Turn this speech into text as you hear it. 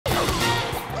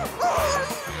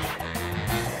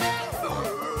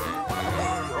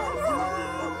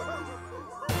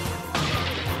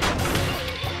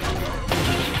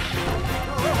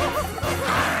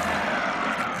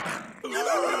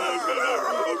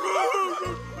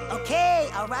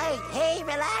All right. Hey,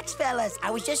 relax, fellas.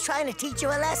 I was just trying to teach you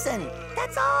a lesson.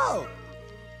 That's all.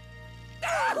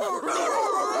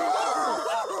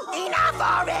 Enough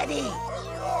already!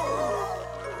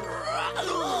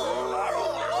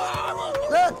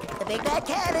 Look, the big bad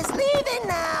cat is leaving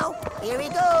now. Here he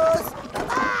goes.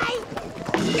 Bye-bye.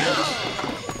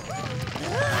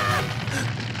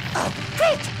 Oh,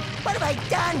 great! What have I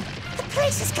done? The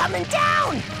place is coming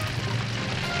down!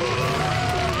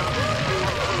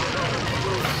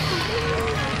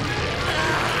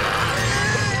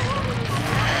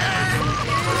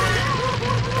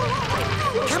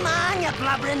 Come on, you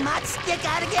blubbering mutts! You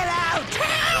gotta get out!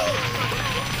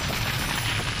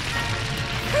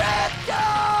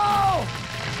 Krypto!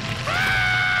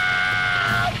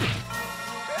 Help!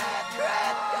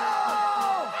 Krypto!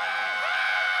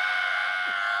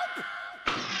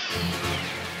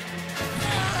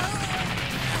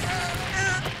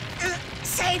 Help!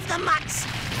 Save the mutts!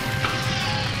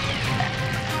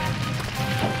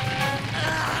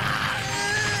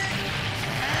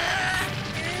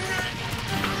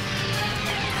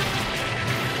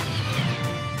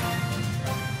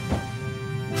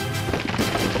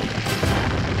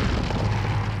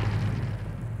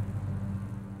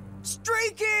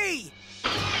 Streaky!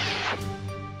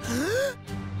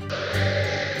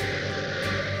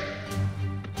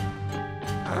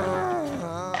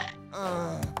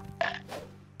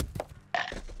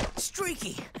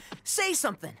 Streaky, say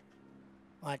something.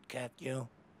 What kept you?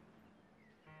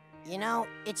 You know,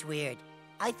 it's weird.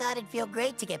 I thought it'd feel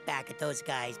great to get back at those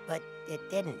guys, but it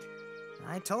didn't.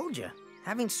 I told you,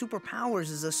 having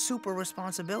superpowers is a super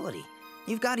responsibility.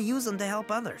 You've got to use them to help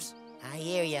others. I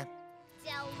hear ya.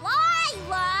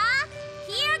 Delilah!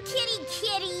 Here, kitty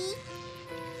kitty!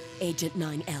 Agent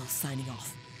 9L signing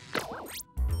off.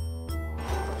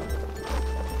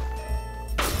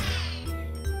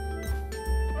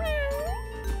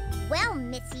 Well,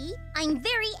 Missy, I'm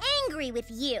very angry with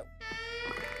you.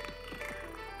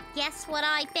 Guess what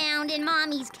I found in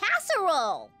Mommy's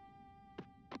casserole?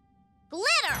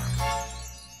 Glitter!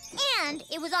 And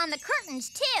it was on the curtains,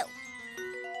 too.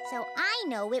 So I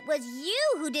know it was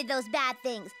you who did those bad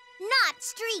things, not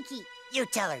Streaky. You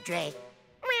tell her, Dre.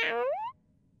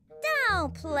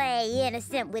 Don't play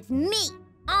innocent with me.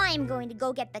 I'm going to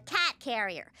go get the cat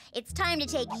carrier. It's time to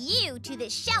take you to the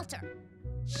shelter.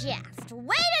 Just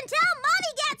wait until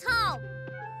Mommy gets home.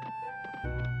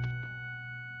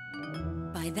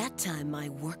 By that time, my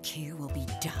work here will be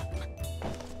done.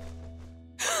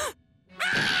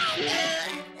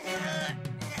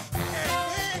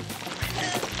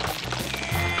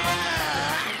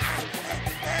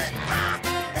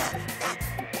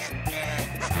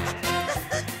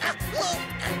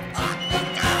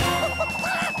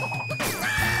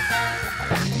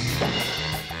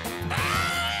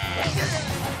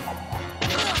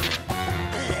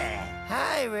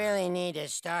 I really need to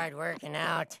start working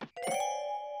out.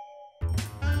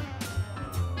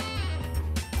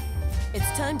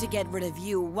 It's time to get rid of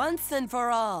you once and for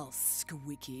all,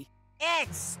 Squeaky.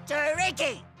 It's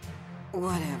Streaky!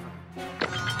 Whatever.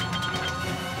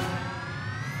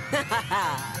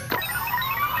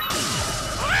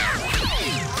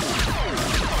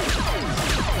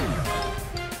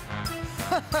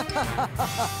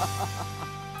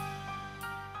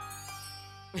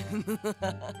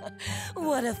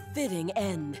 What a fitting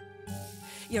end.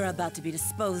 You're about to be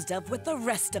disposed of with the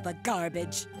rest of the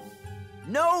garbage.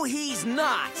 No, he's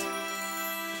not!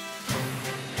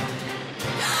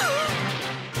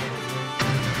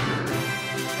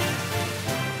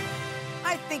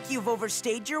 I think you've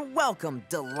overstayed your welcome,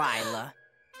 Delilah.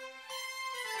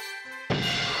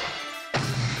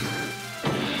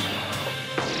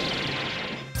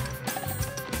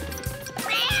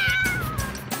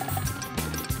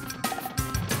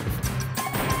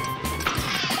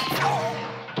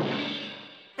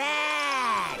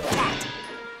 Bad cat!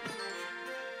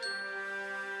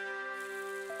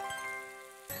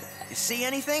 You see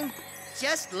anything?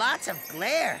 Just lots of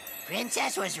glare.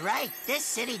 Princess was right. This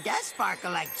city does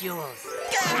sparkle like jewels.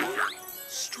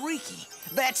 Streaky,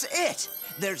 that's it!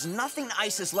 There's nothing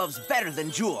Isis loves better than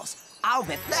jewels. I'll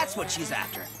bet that's what she's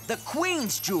after. The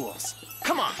Queen's jewels.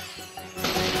 Come on.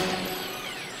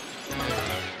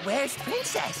 Where's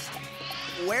Princess?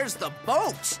 Where's the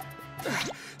boat?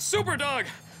 Superdog!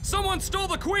 Someone stole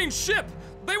the Queen's ship!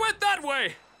 They went that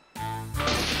way!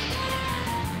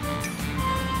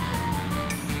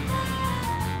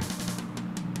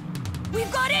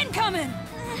 We've got incoming!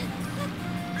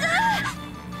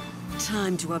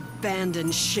 Time to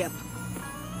abandon ship.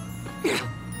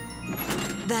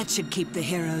 That should keep the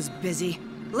heroes busy.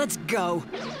 Let's go.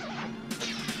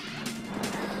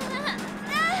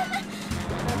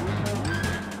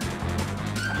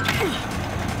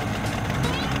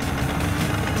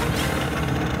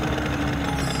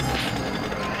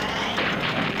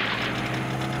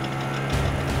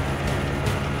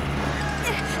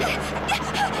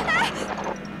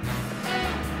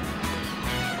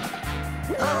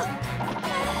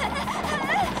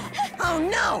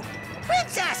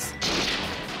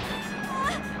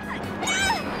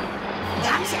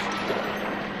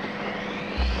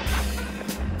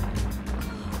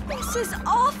 This is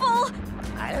awful!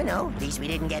 I don't know. At least we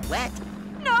didn't get wet.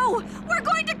 No! We're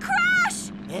going to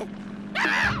crash! Eh?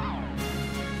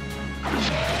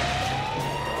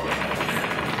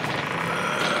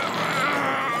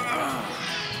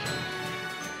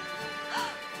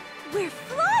 We're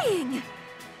flying!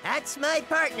 That's my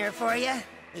partner for you.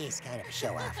 He's kind of a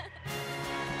show-off.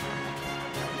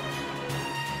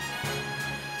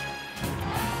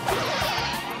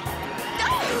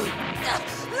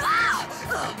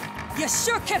 You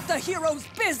sure kept the heroes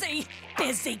busy!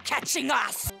 Busy catching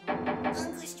us!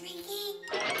 Uncle Streaky?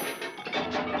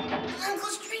 Uncle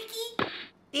Streaky?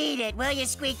 Beat it, will you,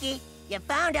 Squeaky? You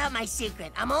found out my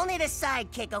secret. I'm only the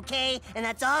sidekick, okay? And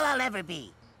that's all I'll ever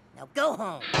be. Now go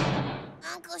home.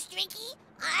 Uncle Streaky,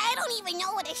 I don't even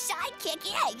know what a sidekick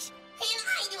is. And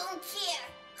I don't care.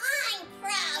 I'm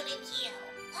proud of you.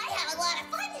 I had a lot of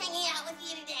fun hanging out with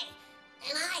you today.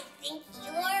 And I think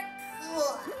you're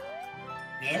cool.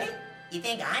 Really? You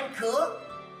think I'm cool?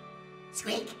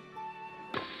 Squeak?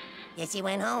 Guess he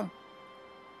went home.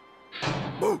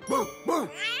 Boo, boo, boo,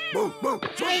 boo, boo.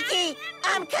 Squeaky,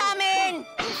 I'm coming!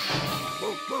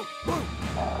 Boo, boo, boo.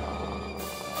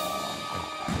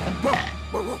 Boo,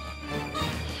 boo, boo.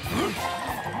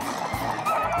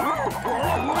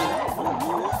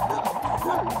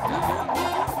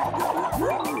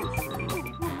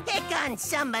 Pick on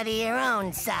somebody your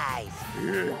own size.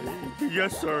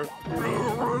 Yes, sir.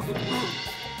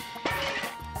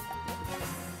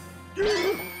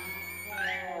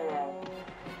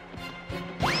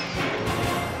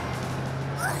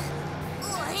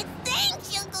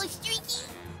 Thanks, Uncle Streaky.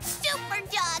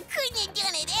 Superdog couldn't have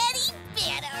done it any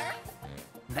better.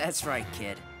 That's right,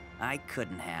 kid. I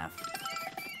couldn't have.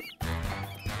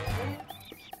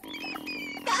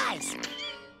 Guys,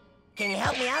 can you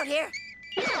help me out here?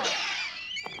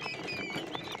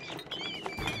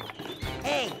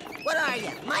 Hey, what are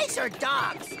you, mice or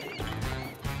dogs?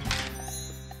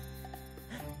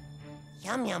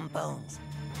 Yum Yum Bones.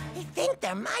 They think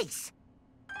they're mice.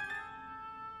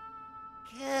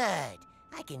 Good.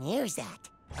 I can use that.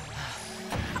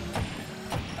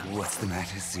 What's the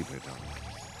matter, Superdog?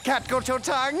 Cat got your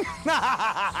tongue?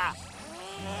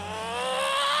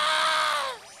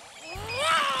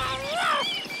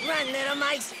 Run, little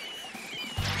mice.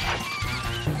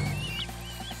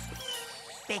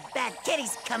 Big bad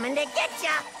kitty's coming to get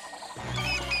ya.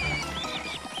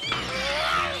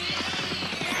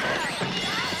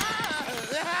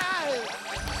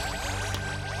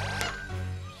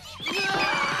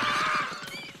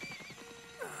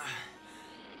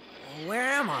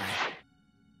 Where am I?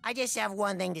 I just have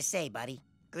one thing to say, buddy.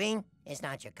 Green is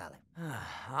not your color.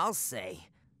 I'll say.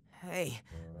 Hey,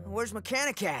 where's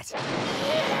Mechanicat?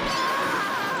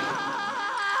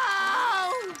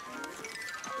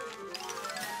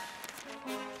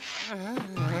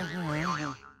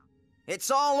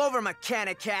 It's all over,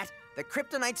 Mechanicat. The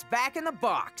Kryptonite's back in the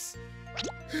box.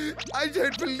 I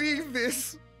don't believe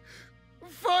this.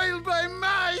 Foiled by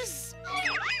mice!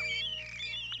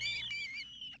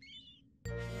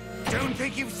 Don't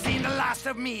think you've seen the last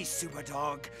of me,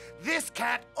 Superdog. This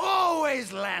cat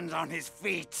always lands on his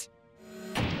feet.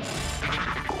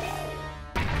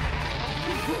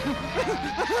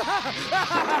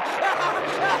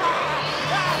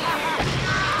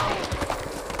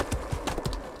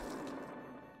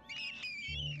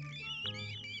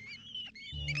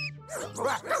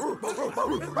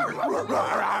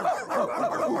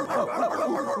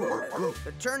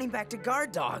 They're turning back to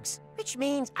guard dogs. Which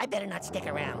means I better not stick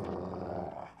around.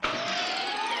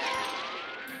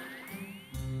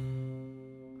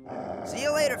 See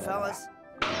you later, fellas.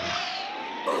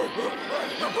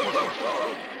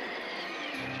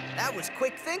 That was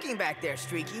quick thinking back there,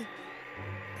 Streaky.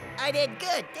 I did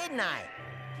good, didn't I?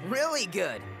 Really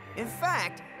good. In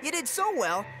fact, you did so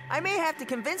well, I may have to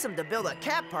convince him to build a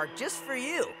cat park just for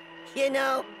you. You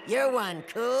know, you're one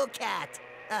cool cat.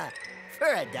 For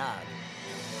a dog.